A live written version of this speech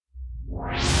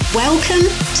Welcome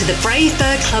to the Brave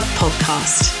Bird Club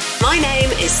podcast. My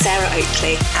name is Sarah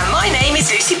Oakley. And my name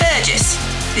is Lucy Burgess.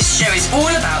 This show is all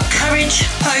about courage,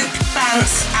 hope,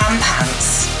 bounce and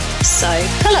pants. So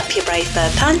pull up your Brave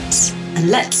Bird pants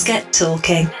and let's get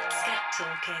talking.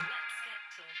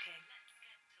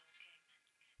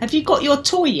 Have you got your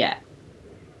toy yet?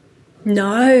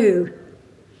 No.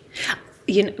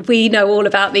 We know all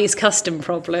about these custom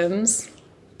problems.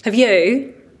 Have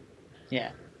you?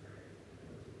 Yeah.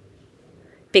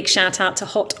 Big shout out to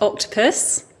Hot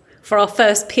Octopus for our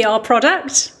first PR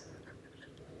product.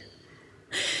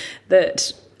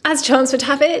 That, as chance would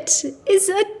have it, is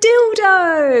a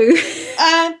dildo.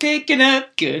 I'm picking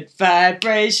up good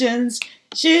vibrations.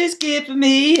 She's giving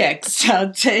me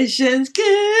exaltations.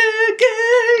 Good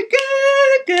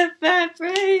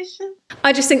vibrations.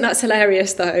 I just think that's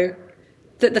hilarious, though.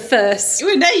 That the first...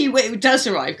 Well, no, it does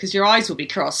arrive because your eyes will be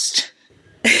crossed.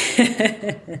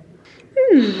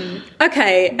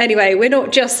 Okay, anyway, we're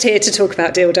not just here to talk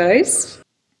about dildos.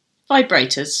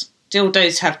 Vibrators.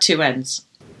 Dildos have two ends.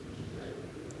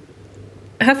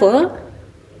 Have what?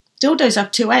 Dildos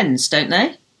have two ends, don't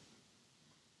they?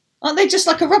 Aren't they just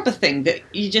like a rubber thing that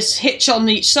you just hitch on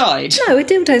each side? No, a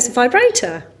dildo's a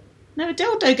vibrator. No, a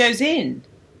dildo goes in.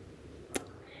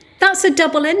 That's a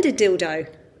double-ended dildo.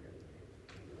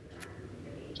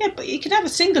 Yeah, but you can have a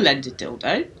single-ended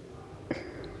dildo.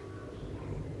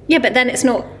 Yeah, but then it's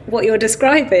not what you're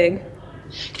describing.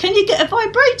 Can you get a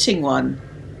vibrating one?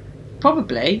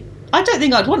 Probably. I don't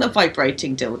think I'd want a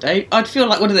vibrating dildo. I'd feel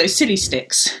like one of those silly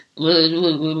sticks. I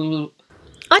don't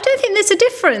think there's a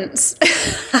difference.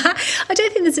 I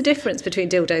don't think there's a difference between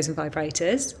dildos and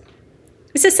vibrators.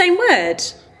 It's the same word.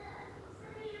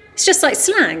 It's just like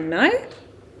slang, no?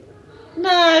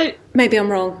 No. Maybe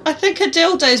I'm wrong. I think a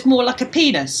dildo is more like a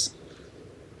penis.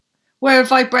 Where a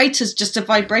vibrator's just a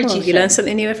vibrating Well, you thing. learn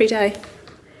something new every day.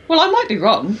 Well, I might be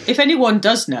wrong. If anyone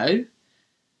does know,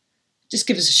 just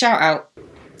give us a shout out.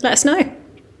 Let us know.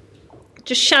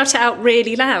 Just shout it out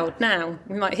really loud now.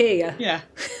 We might hear you. Yeah.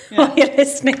 While you're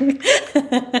listening.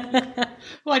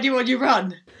 Why do you want you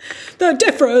run? The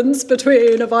difference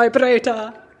between a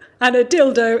vibrator and a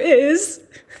dildo is...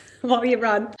 While you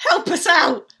run. Help us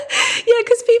out! Yeah,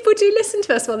 because people do listen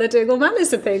to us while they're doing all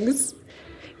manners of things.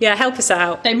 Yeah, help us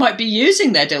out. They might be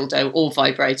using their dildo or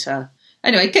vibrator.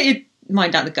 Anyway, get your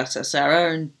mind out the gutter,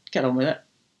 Sarah, and get on with it.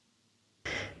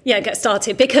 Yeah, get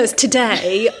started. Because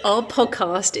today our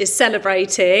podcast is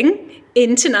celebrating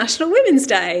International Women's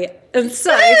Day. And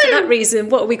so, for that reason,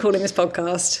 what are we calling this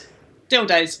podcast?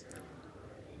 Dildos.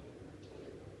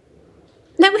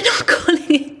 No, we're not calling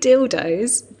it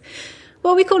dildos.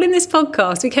 What are we calling this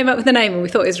podcast? We came up with a name and we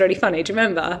thought it was really funny. Do you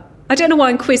remember? I don't know why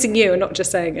I'm quizzing you and not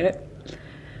just saying it.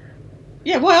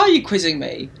 Yeah, why are you quizzing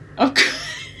me? I've got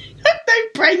no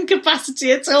brain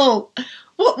capacity at all.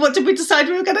 What did we decide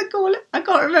we were going to call it? I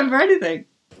can't remember anything.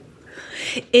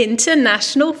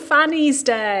 International Fanny's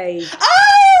Day.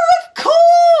 Oh, of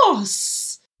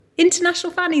course!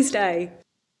 International Fanny's Day.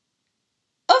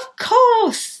 Of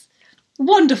course!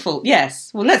 Wonderful,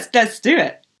 yes. Well, let's do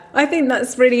it. I think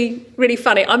that's really, really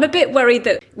funny. I'm a bit worried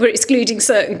that we're excluding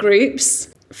certain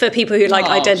groups for people who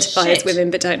identify as women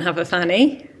but don't have a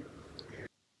fanny.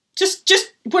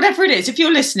 Just whatever it is, if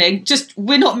you're listening,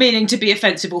 we're not meaning to be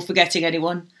offensive or forgetting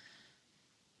anyone.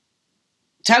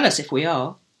 Tell us if we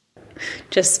are.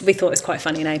 We thought it was quite a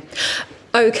funny name.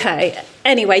 Okay,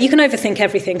 anyway, you can overthink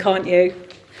everything, can't you?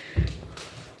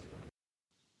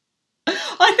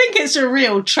 I think it's a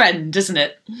real trend, isn't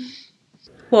it?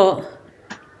 What?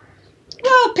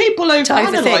 Well, people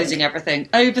overanalyzing everything,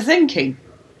 overthinking.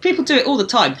 People do it all the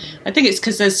time. I think it's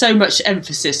because there's so much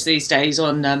emphasis these days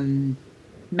on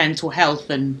mental health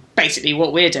and basically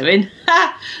what we're doing,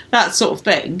 that sort of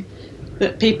thing,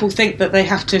 that people think that they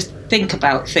have to think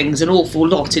about things an awful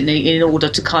lot in order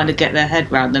to kind of get their head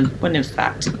around them, when in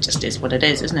fact it just is what it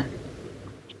is, isn't it?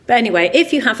 But anyway,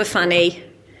 if you have a fanny,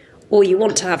 or you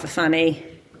want to have a fanny,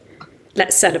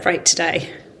 let's celebrate today.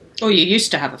 Or you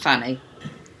used to have a fanny.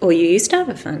 Or you used to have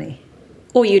a fanny.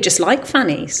 Or you just like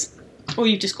fannies. Or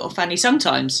you've just got a fanny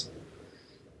sometimes.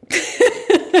 Who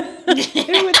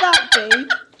would that be?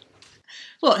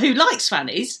 What, who likes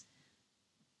fannies?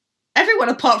 Everyone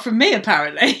apart from me,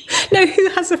 apparently. No, who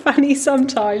has a fanny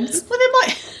sometimes? Well, they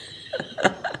might...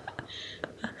 Well,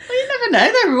 you never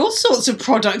know. There are all sorts of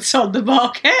products on the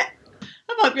market.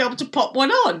 I might be able to pop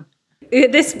one on.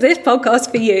 This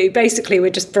podcast for you, basically we're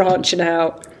just branching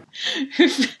out.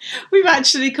 We've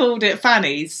actually called it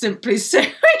Fannies simply so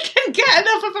we can get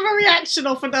enough of a reaction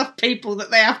off enough people that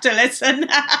they have to listen.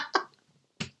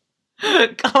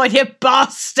 Go on, you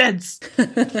bastards!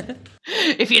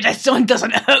 If your sun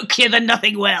doesn't hook you, then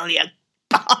nothing will, you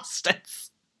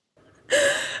bastards.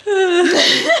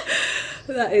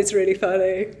 That is really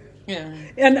funny. Yeah.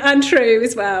 And true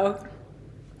as well.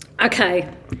 Okay.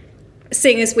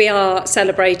 Seeing as we are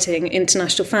celebrating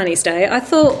International Fanny's Day, I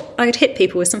thought I'd hit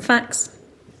people with some facts.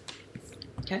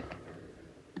 Okay.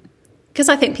 Because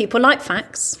I think people like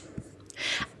facts.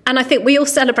 And I think we all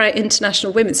celebrate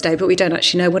International Women's Day, but we don't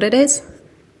actually know what it is.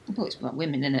 Well, it's about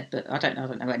women in it, but I don't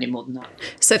know any more than that.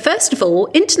 So first of all,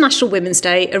 International Women's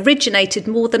Day originated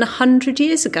more than 100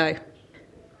 years ago.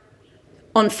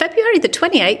 On February the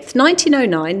 28th,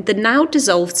 1909, the now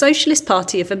dissolved Socialist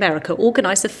Party of America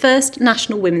organised the first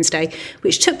National Women's Day,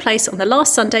 which took place on the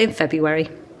last Sunday in February.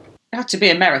 It had to be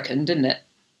American, didn't it?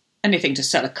 Anything to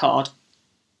sell a card.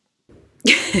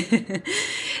 The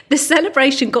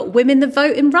celebration got women the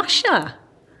vote in Russia.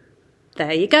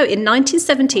 There you go. In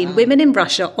 1917, women in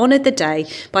Russia honoured the day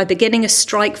by beginning a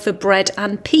strike for bread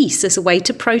and peace as a way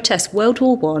to protest World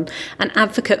War I and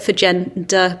advocate for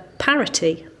gender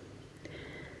parity.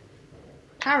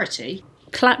 Parity?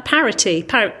 Equality.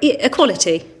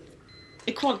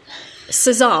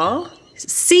 Czar,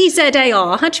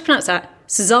 C-Z-A-R, how do you pronounce that?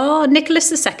 Tsar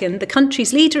Nicholas II, the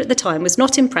country's leader at the time, was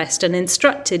not impressed and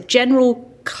instructed General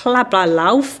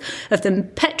Klabalov of the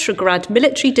Petrograd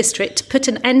military district to put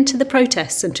an end to the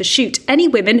protests and to shoot any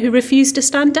women who refused to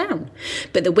stand down.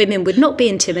 But the women would not be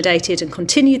intimidated and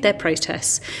continued their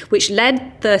protests, which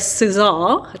led the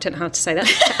Tsar, I don't know how to say that,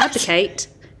 to abdicate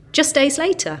just days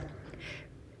later.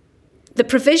 The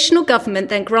provisional government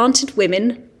then granted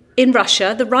women in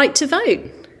Russia the right to vote.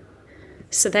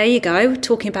 So there you go,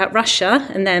 talking about Russia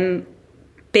and them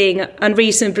being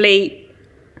unreasonable.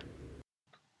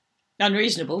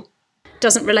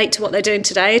 Doesn't relate to what they're doing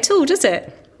today at all, does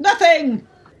it? Nothing!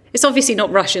 It's obviously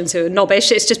not Russians who are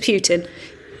knobbish, it's just Putin.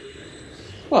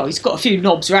 Well, he's got a few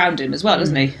knobs around him as well,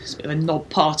 hasn't he? There's a bit of a knob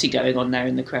party going on there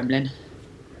in the Kremlin. Do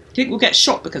you think we'll get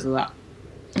shot because of that?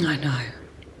 I know.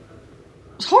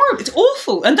 It's horrible. It's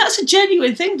awful. And that's a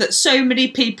genuine thing that so many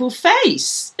people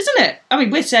face, isn't it? I mean,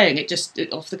 we're saying it just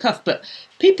off the cuff, but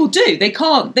people do. They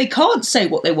can't say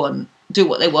what they want, do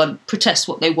what they want, protest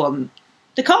what they want.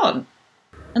 They can't.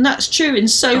 And that's true in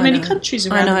so many countries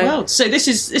around the world. So this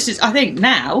is I think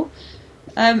now,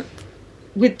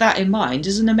 with that in mind,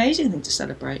 is an amazing thing to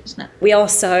celebrate, isn't it? We are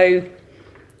so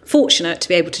fortunate to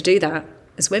be able to do that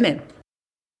as women.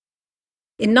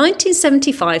 In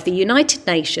 1975, the United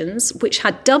Nations, which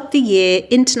had dubbed the year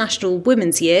International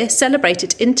Women's Year,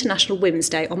 celebrated International Women's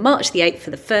Day on March the 8th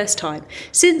for the first time.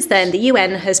 Since then, the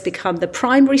UN has become the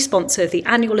primary sponsor of the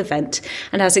annual event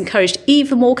and has encouraged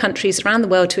even more countries around the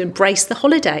world to embrace the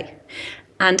holiday.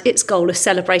 And its goal of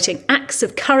celebrating acts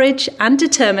of courage and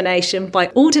determination by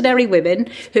ordinary women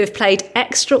who have played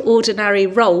extraordinary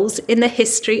roles in the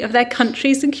history of their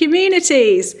countries and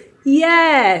communities.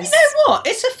 Yes! You know what?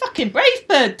 It's a fucking Brave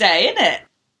Bird Day, isn't it?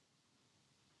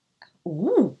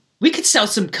 Ooh, we could sell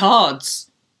some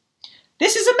cards.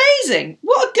 This is amazing.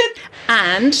 What a good...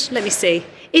 And, let me see,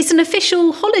 it's an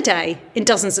official holiday in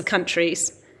dozens of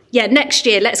countries. Yeah, next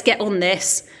year, let's get on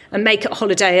this and make it a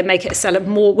holiday and make it a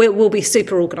celebration. More. We'll be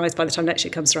super organised by the time next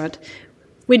year comes around.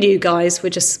 We're new, guys. We're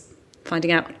just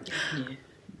finding out. Yeah.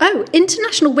 Oh,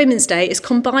 International Women's Day is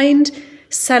combined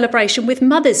celebration with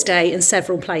Mother's Day in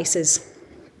several places.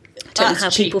 I don't know how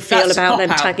people feel about them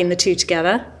tagging the two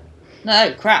together.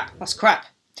 No, crap. That's crap.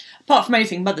 Apart from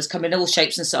anything, mothers come in all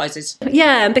shapes and sizes.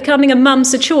 Yeah, and becoming a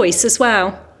mum's a choice as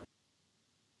well.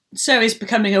 So is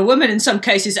becoming a woman in some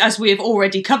cases, as we have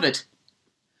already covered.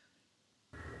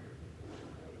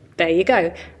 There you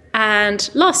go. And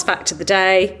last fact of the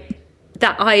day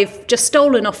that I've just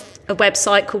stolen off a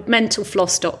website called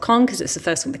mentalfloss.com because it's the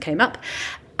first one that came up.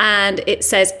 And it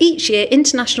says each year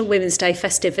International Women's Day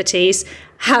festivities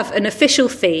have an official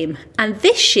theme. And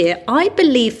this year, I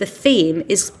believe the theme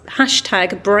is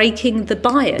hashtag breaking the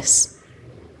bias.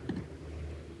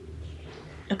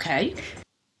 Okay.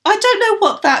 I don't know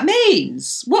what that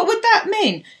means. What would that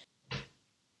mean?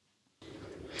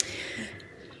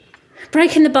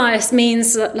 Breaking the bias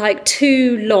means that, like,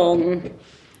 too long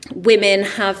women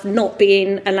have not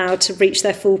been allowed to reach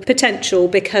their full potential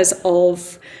because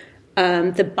of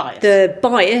the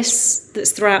bias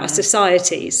that's throughout our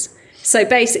societies. So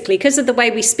basically, because of the way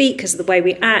we speak, because of the way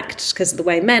we act, because of the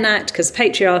way men act, because of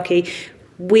patriarchy,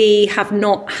 we have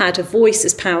not had a voice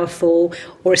as powerful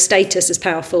or a status as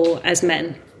powerful as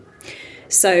men.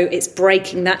 So it's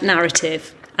breaking that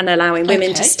narrative and allowing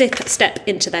women to step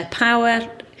into their power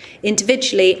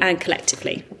individually and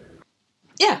collectively.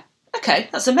 Yeah, okay,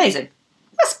 that's amazing.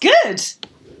 That's good. It's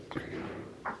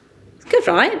good,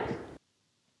 right?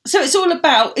 So it's all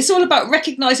about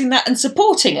recognising that and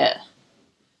supporting it.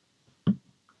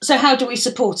 So how do we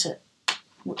support it?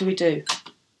 What do we do?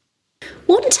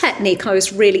 One technique I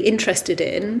was really interested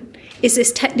in is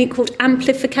this technique called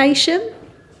amplification.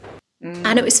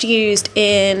 And it was used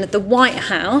in the White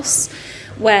House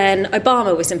when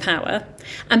Obama was in power.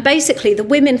 And basically the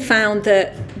women found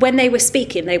that when they were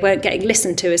speaking, they weren't getting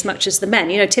listened to as much as the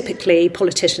men. You know, typically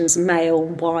politicians are male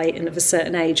and white and of a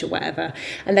certain age or whatever.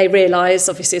 And they realised,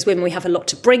 obviously, as women, we have a lot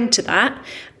to bring to that.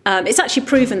 It's actually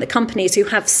proven that companies who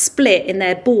have split in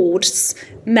their boards,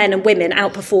 men and women,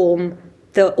 outperform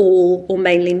the all or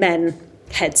mainly men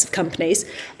heads of companies.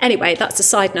 Anyway, that's a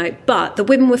side note. But the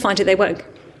women were finding they weren't.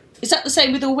 Is that the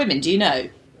same with all women? Do you know?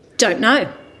 Don't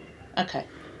know. Okay.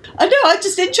 I know, I'm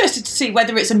just interested to see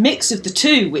whether it's a mix of the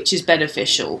two which is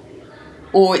beneficial,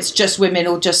 or it's just women,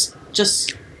 or just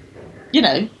you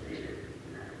know.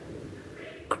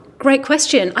 Great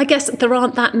question. I guess there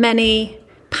aren't that many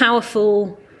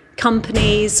powerful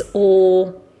companies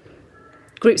or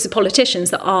groups of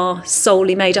politicians that are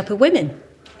solely made up of women.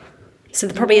 So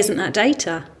there probably isn't that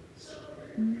data.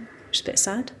 Which is a bit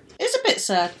sad. It's a bit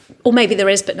sad. Or maybe there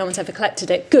is, but no one's ever collected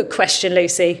it. Good question,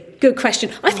 Lucy. Good question.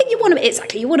 I think you want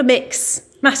to mix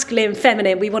masculine,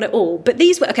 feminine. We want it all. But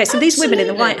these women in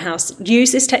the White House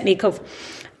use this technique of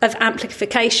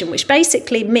amplification, which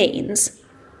basically means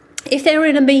if they were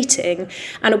in a meeting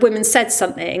and a woman said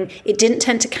something, it didn't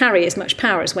tend to carry as much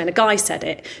power as when a guy said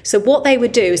it. So what they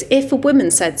would do is if a woman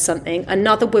said something,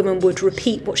 another woman would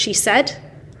repeat what she said.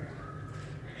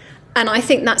 And I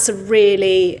think that's a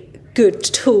really good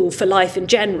tool for life in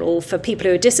general, for people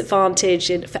who are disadvantaged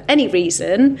and for any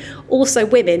reason. Also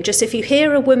women, just if you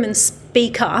hear a woman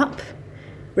speak up,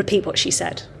 repeat what she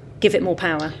said. Give it more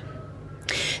power.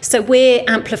 So we're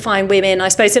amplifying women, I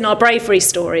suppose, in our bravery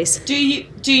stories. Do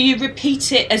you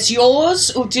repeat it as yours,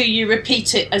 or do you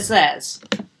repeat it as theirs?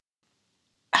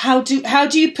 How do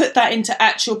you put that into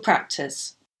actual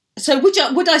practice? So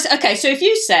would I say, okay, so if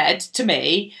you said to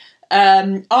me,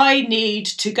 I need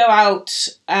to go out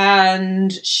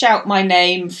and shout my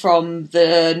name from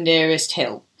the nearest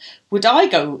hill, would I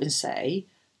go and say,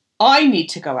 I need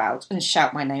to go out and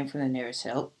shout my name from the nearest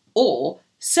hill, or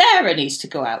Sarah needs to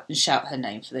go out and shout her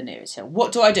name for the nearest hill?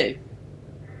 What do I do?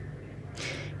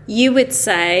 You would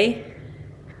say,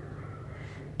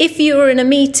 if you were in a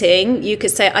meeting, you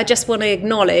could say, I just want to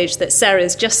acknowledge that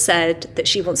Sarah's just said that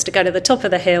she wants to go to the top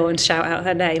of the hill and shout out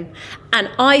her name. And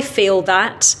I feel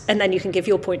that, and then you can give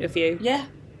your point of view. Yeah.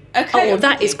 Okay. Oh,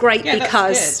 that is great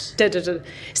because...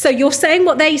 So you're saying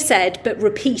what they said, but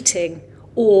repeating.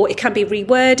 Or it can be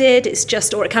reworded,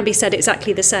 or it can be said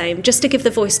exactly the same, just to give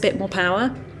the voice a bit more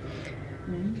power.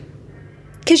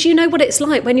 Because you know what it's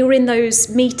like when you're in those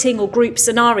meeting or group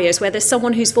scenarios where there's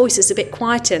someone whose voice is a bit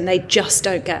quieter and they just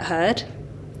don't get heard.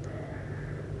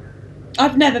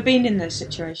 I've never been in those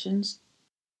situations.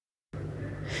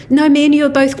 No, me and you are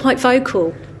both quite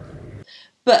vocal.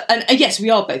 But yes, we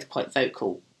are both quite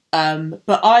vocal.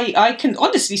 But I can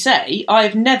honestly say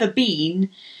I've never been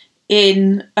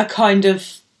in a kind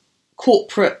of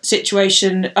corporate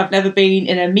situation. I've never been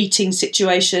in a meeting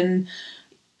situation.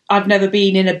 I've never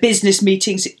been in a business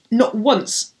meeting. Not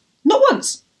once. Not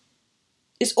once.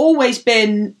 It's always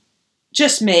been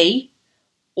just me,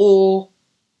 or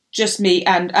just me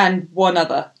and one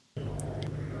other.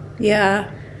 Yeah.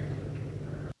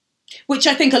 Which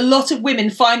I think a lot of women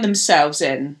find themselves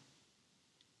in.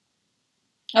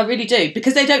 I really do,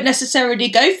 because they don't necessarily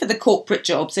go for the corporate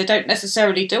jobs. They don't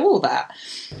necessarily do all that.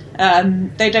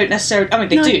 They don't necessarily. I mean,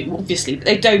 they do obviously. But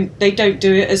they don't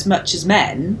do it as much as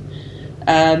men.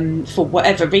 For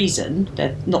whatever reason,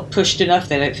 they're not pushed enough.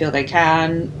 They don't feel they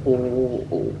can, or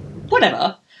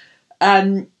whatever.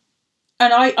 And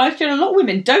I feel a lot of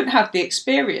women don't have the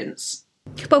experience.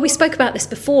 Well, we spoke about this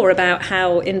before, about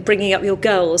how in bringing up your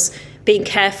girls, being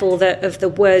careful of the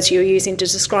words you're using to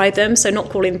describe them. So not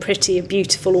calling them pretty and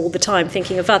beautiful all the time,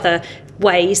 thinking of other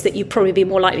ways that you'd probably be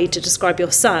more likely to describe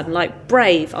your son, like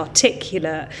brave,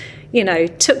 articulate,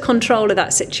 took control of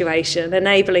that situation,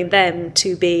 enabling them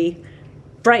to be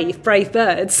brave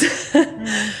birds.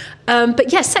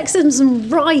 But yes,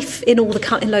 sexism rife in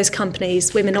in those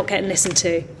companies, women not getting listened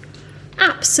to.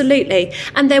 Absolutely.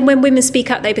 And then when women speak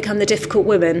up, they become the difficult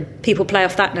woman. People play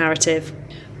off that narrative.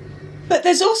 But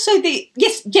there's also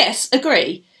yes,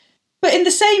 agree. But in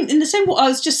the same what I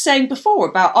was just saying before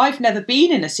about I've never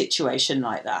been in a situation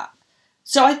like that.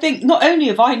 So I think not only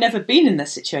have I never been in a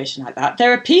situation like that,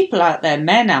 there are people out there,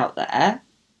 men out there,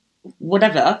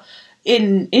 whatever,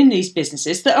 in these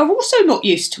businesses that are also not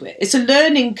used to it. It's a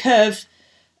learning curve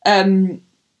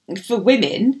for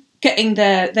women getting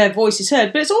their voices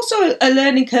heard. But it's also a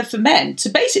learning curve for men to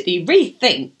basically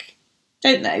rethink,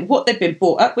 don't they, what they've been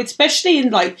brought up with, especially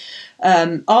in like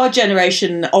our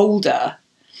generation older.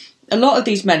 A lot of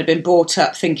these men have been brought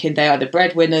up thinking they are the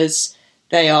breadwinners,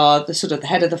 they are the sort of the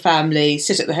head of the family,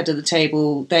 sit at the head of the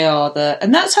table,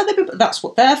 and that's how that's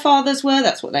what their fathers were,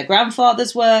 that's what their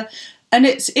grandfathers were. And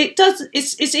it's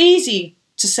easy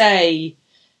to say,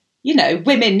 you know,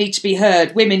 women need to be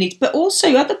heard, but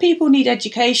also other people need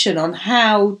education on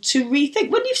how to rethink.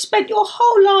 When you've spent your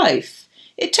whole life,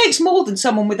 it takes more than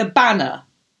someone with a banner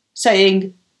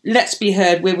saying, let's be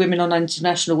heard, we're women on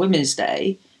International Women's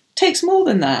Day. It takes more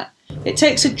than that. It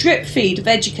takes a drip feed of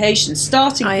education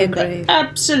starting from the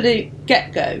absolute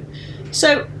get-go.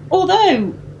 So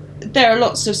although there are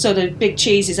lots of sort of big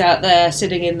cheeses out there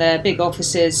sitting in their big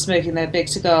offices, smoking their big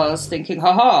cigars, thinking,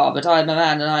 ha-ha, but I'm a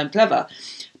man and I'm clever.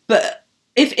 But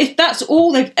if that's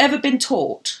all they've ever been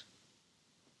taught,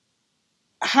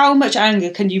 how much anger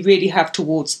can you really have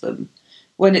towards them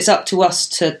when it's up to us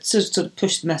to sort of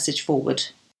push the message forward?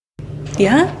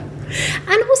 Yeah.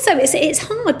 And also it's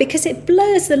hard because it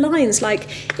blurs the lines. Like,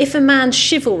 if a man's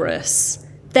chivalrous,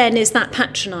 then is that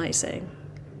patronising?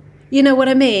 You know what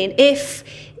I mean? If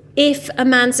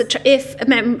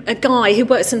a guy who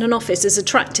works in an office is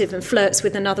attractive and flirts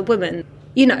with another woman,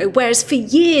 you know, whereas for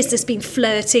years there's been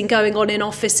flirting going on in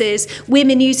offices,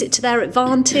 women use it to their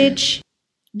advantage.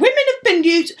 Women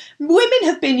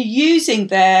have been using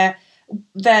their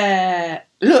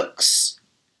looks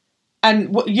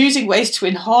and using ways to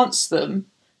enhance them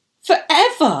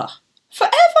forever.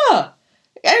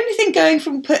 Anything going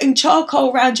from putting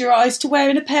charcoal around your eyes to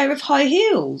wearing a pair of high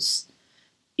heels.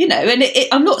 You know, and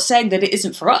I'm not saying that it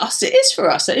isn't for us. It is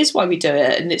for us. It is why we do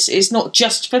it, and it's not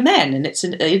just for men. And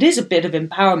it is a bit of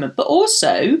empowerment, but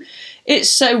also it's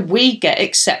so we get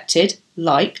accepted,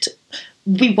 liked.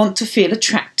 We want to feel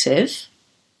attractive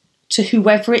to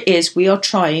whoever it is we are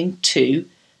trying to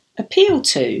appeal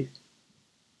to.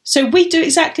 So we do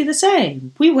exactly the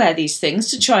same. We wear these things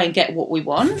to try and get what we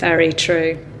want. Very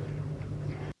true.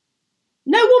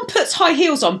 No one puts high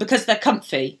heels on because they're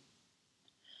comfy.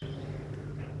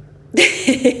 Do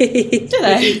they?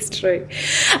 It's true.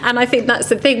 And I think that's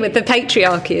the thing with the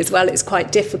patriarchy as well. It's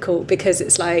quite difficult because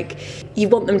it's like you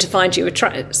want them to find you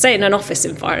attractive. Say in an office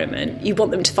environment, you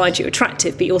want them to find you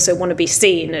attractive, but you also want to be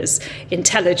seen as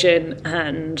intelligent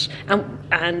and I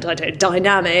don't know,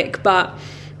 dynamic. But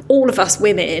all of us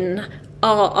women,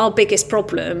 our biggest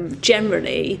problem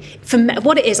generally, for men,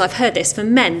 what it is, I've heard this, for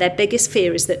men, their biggest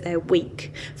fear is that they're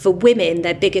weak. For women,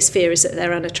 their biggest fear is that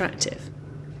they're unattractive.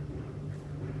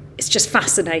 It's just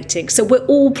fascinating. So we're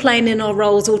all playing in our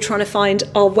roles, all trying to find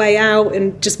our way out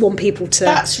and just want people to...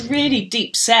 That's really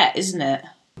deep set, isn't it?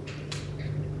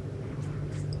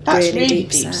 That's really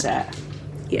deep set.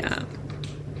 Yeah.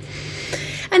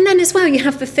 And then as well, you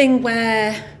have the thing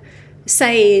where,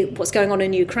 say, what's going on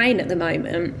in Ukraine at the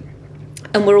moment,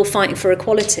 and we're all fighting for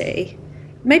equality.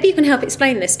 Maybe you can help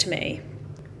explain this to me.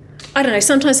 I don't know,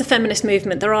 sometimes the feminist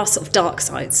movement, there are sort of dark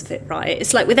sides of it, right?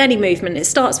 It's like with any movement, it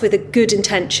starts with a good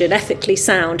intention, ethically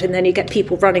sound, and then you get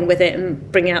people running with it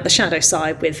and bringing out the shadow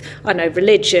side with, I don't know,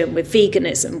 religion, with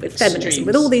veganism, with feminism, Streams.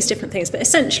 with all these different things. But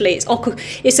essentially,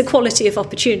 it's equality of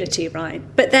opportunity, right?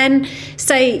 But then,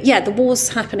 say, the war's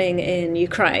happening in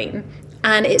Ukraine,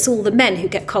 and it's all the men who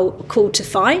get called to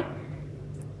fight.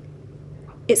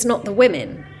 It's not the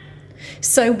women.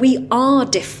 So we are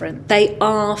different. They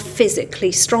are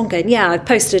physically stronger. And I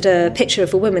posted a picture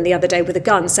of a woman the other day with a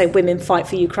gun saying women fight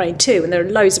for Ukraine too. And there are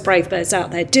loads of brave birds out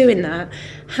there doing that.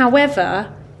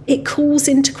 However, it calls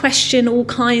into question all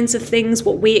kinds of things,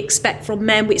 what we expect from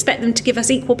men. We expect them to give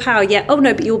us equal power. Oh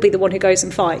no, but you'll be the one who goes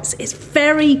and fights. It's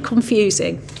very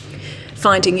confusing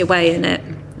finding your way in it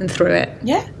and through it.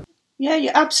 Yeah,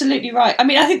 you're absolutely right. I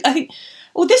mean, I think.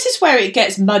 Well, this is where it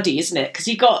gets muddy, isn't it? Because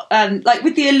you got, like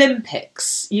with the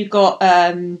Olympics, you've got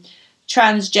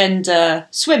transgender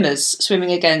swimmers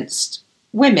swimming against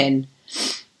women.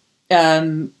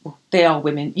 They are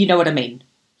women, you know what I mean?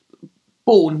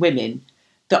 Born women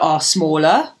that are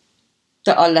smaller,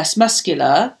 that are less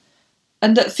muscular,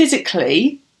 and that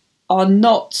physically are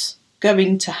not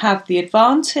going to have the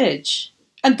advantage.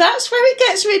 And that's where it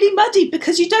gets really muddy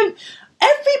because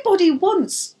everybody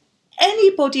wants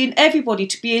anybody and everybody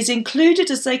to be as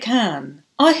included as they can.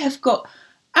 I have got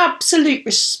absolute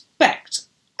respect,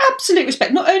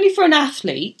 not only for an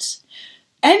athlete,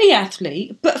 any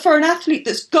athlete, but for an athlete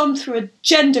that's gone through a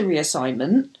gender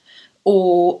reassignment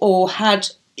or had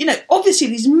obviously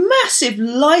these massive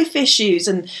life issues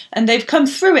and they've come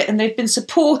through it and they've been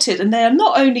supported and they are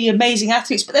not only amazing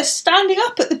athletes, but they're standing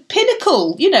up at the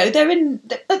pinnacle. They're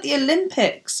at the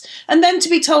Olympics. And then to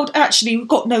be told, actually, we've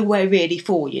got nowhere really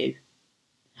for you.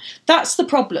 That's the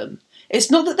problem.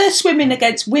 It's not that they're swimming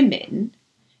against women.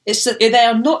 It's that they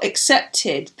are not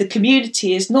accepted. The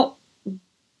community is not,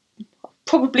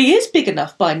 probably is big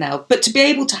enough by now, but to be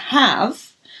able to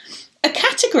have a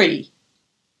category.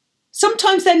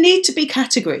 Sometimes there need to be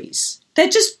categories. There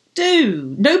just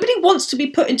do. Nobody wants to be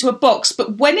put into a box,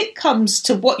 but when it comes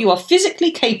to what you are physically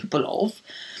capable of,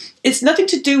 it's nothing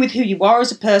to do with who you are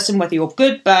as a person, whether you're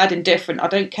good, bad, indifferent, I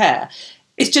don't care.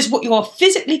 It's just what you are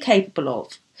physically capable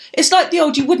of. It's like the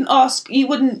old, you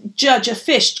wouldn't judge a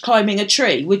fish climbing a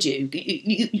tree, would you?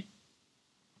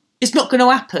 It's not going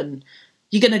to happen.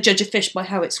 You're going to judge a fish by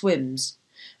how it swims.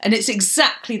 And it's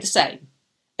exactly the same.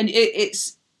 And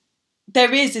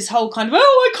there is this whole kind of,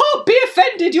 I can't be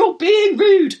offended, you're being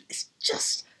rude. It's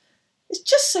just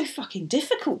so fucking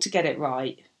difficult to get it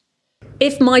right.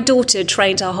 If my daughter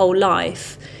trained her whole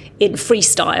life in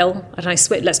freestyle, and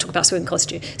let's talk about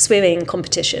swimming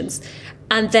competitions,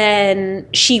 and then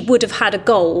she would have had a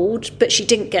gold, but she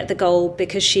didn't get the gold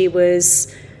because she was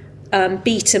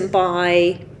beaten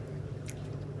by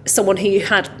someone who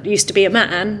used to be a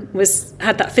man,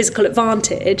 had that physical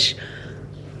advantage.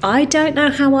 I don't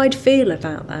know how I'd feel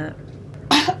about that.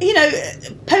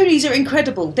 Ponies are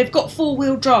incredible. They've got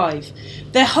 4-wheel drive.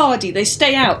 They're hardy. They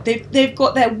stay out.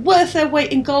 They're worth their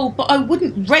weight in gold. But I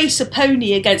wouldn't race a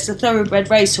pony against a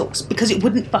thoroughbred racehorse because it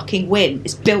wouldn't fucking win.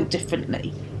 It's built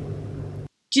differently.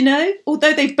 Do you know?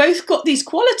 Although they've both got these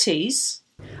qualities.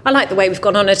 I like the way we've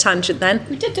gone on a tangent then.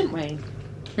 We did, didn't we?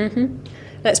 Mm-hmm.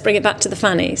 Let's bring it back to the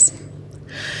Fannies.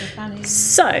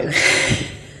 So,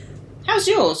 how's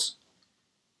yours?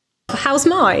 How's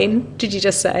mine? Did you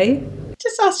just say?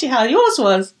 Just asked you how yours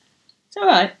was. It's all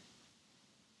right.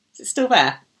 Is it still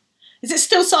there? Is it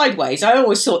still sideways? I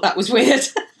always thought that was weird.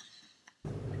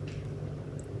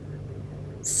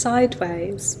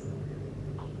 Sideways?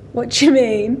 What do you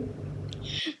mean?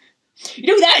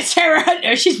 That's Sarah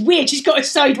Hunter. She's weird. She's got a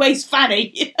sideways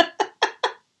fanny.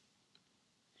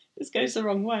 This goes the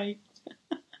wrong way.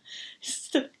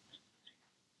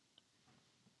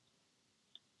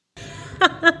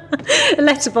 A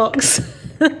letterbox.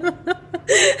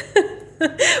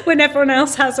 When everyone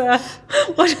else has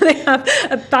what do they have?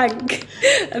 A bank.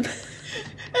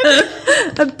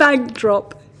 A bank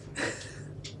drop.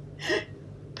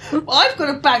 Well, I've got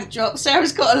a bank drop.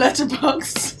 Sarah's got a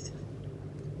letterbox.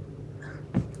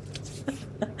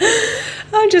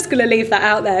 I'm just going to leave that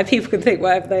out there. People can think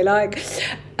whatever they like.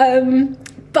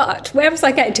 But where was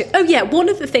I getting to? Oh, yeah, one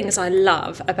of the things I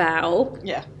love about...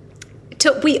 Yeah.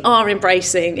 We are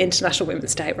embracing International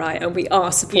Women's Day, right? And we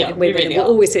are supporting women. Really and we're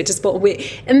always here to support women.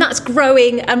 And that's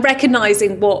growing and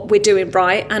recognising what we're doing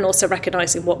right and also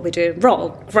recognising what we're doing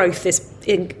wrong. Growth is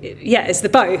the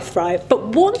both, right? But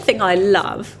one thing I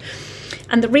love,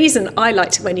 and the reason I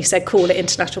liked it when you said call it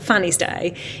International Fanny's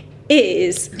Day,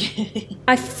 is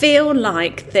I feel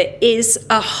like there is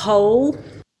a whole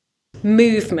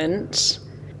movement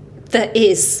that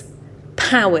is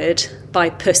powered by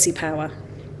pussy power.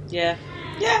 Yeah.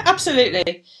 Yeah,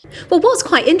 absolutely. Well, what's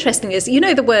quite interesting is,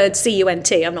 the word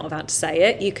cunt, I'm not about to say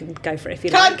it, you can go for it if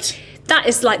you like. That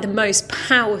is like the most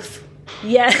powerful,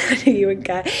 you would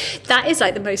go. That is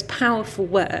like the most powerful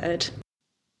word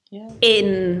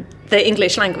in the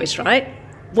English language, right?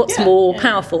 What's more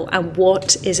powerful and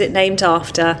what is it named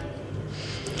after?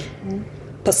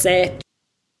 Pussy.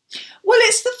 Well,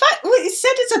 it's the fact, it's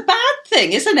said it's a bad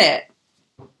thing, isn't it?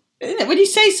 When you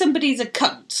say somebody's a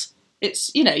cunt,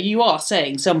 it's, you are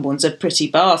saying someone's a pretty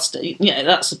bastard.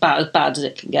 That's about as bad as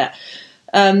it can get.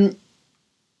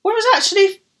 Whereas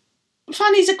actually,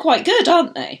 fannies are quite good,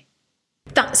 aren't they?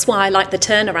 That's why I like the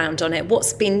turnaround on it.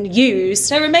 What's been used.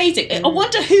 They're amazing. I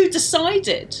wonder who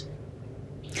decided.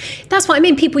 That's what I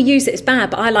mean. People use it as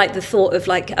bad, but I like the thought of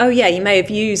like, oh yeah, you may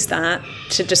have used that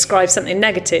to describe something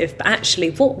negative, but actually,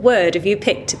 what word have you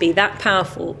picked to be that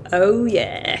powerful? Oh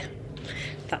yeah.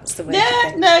 That's the way.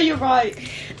 Yeah, no, you're right.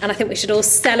 And I think we should all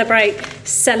celebrate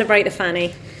a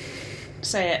fanny.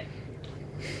 Say it.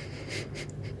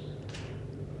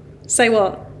 Say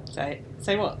what? Say it.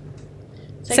 Say what?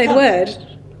 Say the word.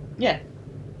 Yeah.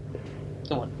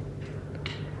 Go on.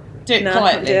 Do it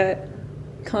quietly.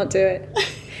 Can't do it.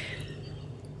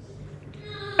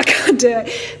 I can't do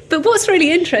it. But what's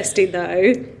really interesting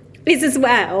though is as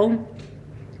well.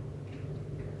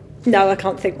 No, I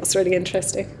can't think what's really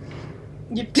interesting.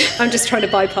 I'm just trying to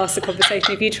bypass the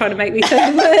conversation of you trying to make me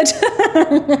say the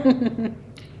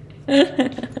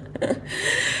word.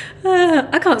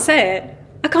 I can't say it.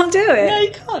 I can't do it. No,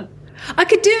 you can't. I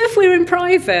could do it if we were in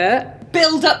private.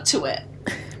 Build up to it.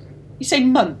 You say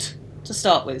month to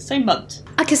start with. Say month.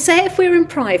 I could say it if we were in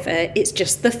private. It's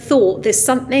just the thought. There's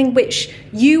something which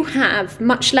you have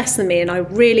much less than me and I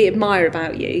really admire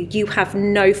about you. You have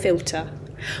no filter.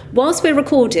 Whilst we're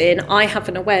recording, I have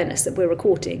an awareness that we're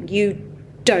recording. You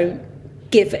don't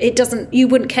give, it doesn't, you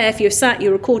wouldn't care if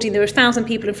you're recording, there are 1,000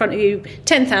 people in front of you,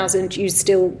 10,000, you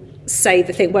still say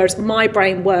the thing, whereas my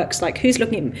brain works like, who's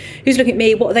looking at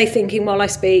me, what are they thinking while I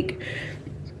speak?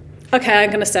 Okay, I'm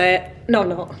going to say it. No,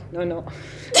 I'm not.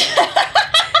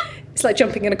 It's like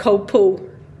jumping in a cold pool.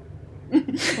 I'm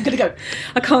going to go.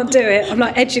 I can't do it. I'm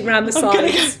like edging around the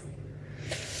sides.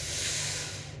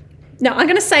 No, I'm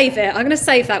going to save it. I'm going to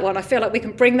save that one. I feel like we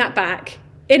can bring that back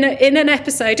in an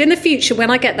episode in the future. When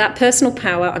I get that personal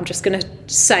power, I'm just going to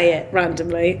say it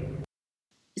randomly.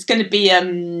 It's going to be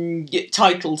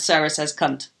titled Sarah Says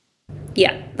Cunt.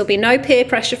 Yeah, there'll be no peer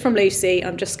pressure from Lucy.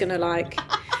 I'm just going to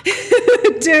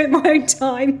do it my own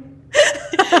time.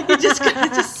 You're just going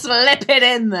to slip it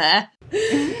in there.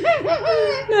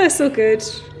 No, it's all good.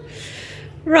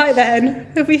 Right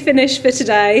then, have we finished for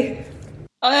today?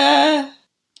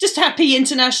 Just happy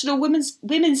International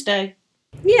Women's Day.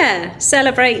 Yeah,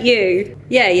 celebrate you.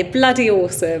 Yeah, you're bloody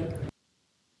awesome.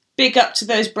 Big up to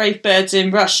those brave birds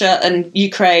in Russia and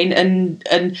Ukraine and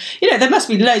there must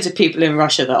be loads of people in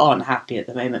Russia that aren't happy at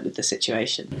the moment with the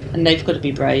situation and they've got to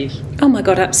be brave. Oh my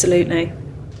God, absolutely.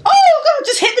 Oh God,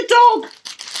 just hit the dog.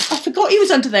 I forgot he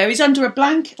was under there. He's under a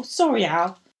blanket. Oh, sorry,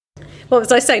 Al. What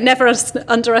was I saying? Never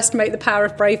underestimate the power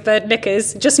of brave bird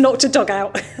knickers. Just knocked a dog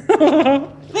out.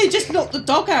 They just knocked the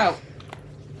dog out.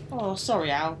 Oh, sorry,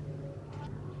 Al.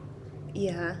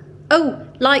 Yeah. Oh,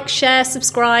 like, share,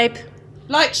 subscribe.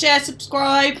 Like, share,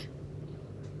 subscribe.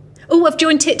 Oh, I've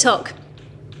joined TikTok.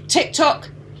 TikTok,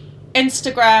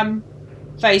 Instagram,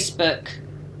 Facebook,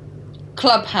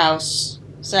 Clubhouse.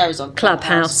 Sarah's on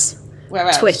Clubhouse. Where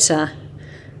else? Twitter,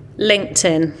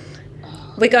 LinkedIn.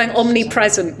 Oh, we're going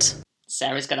omnipresent.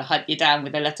 Sarah's going to hunt you down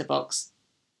with a letterbox.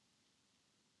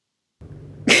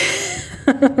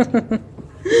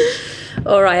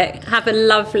 All right. Have a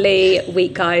lovely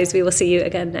week, guys. We will see you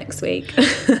again next week.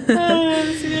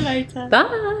 See you later.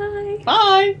 Bye.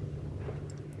 Bye.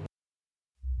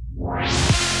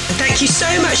 And thank you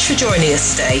so much for joining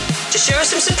us today. To show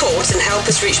us some support and help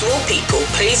us reach more people,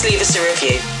 please leave us a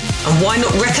review. And why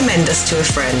not recommend us to a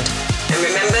friend? And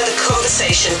remember, the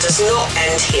conversation does not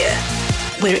end here.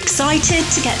 We're excited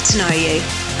to get to know you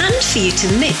and for you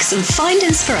to mix and find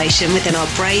inspiration within our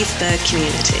Brave Bird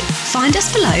community. Find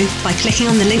us below by clicking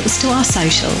on the links to our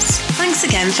socials. Thanks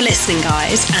again for listening,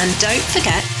 guys, and don't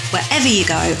forget, wherever you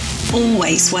go,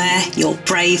 always wear your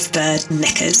Brave Bird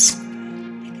knickers.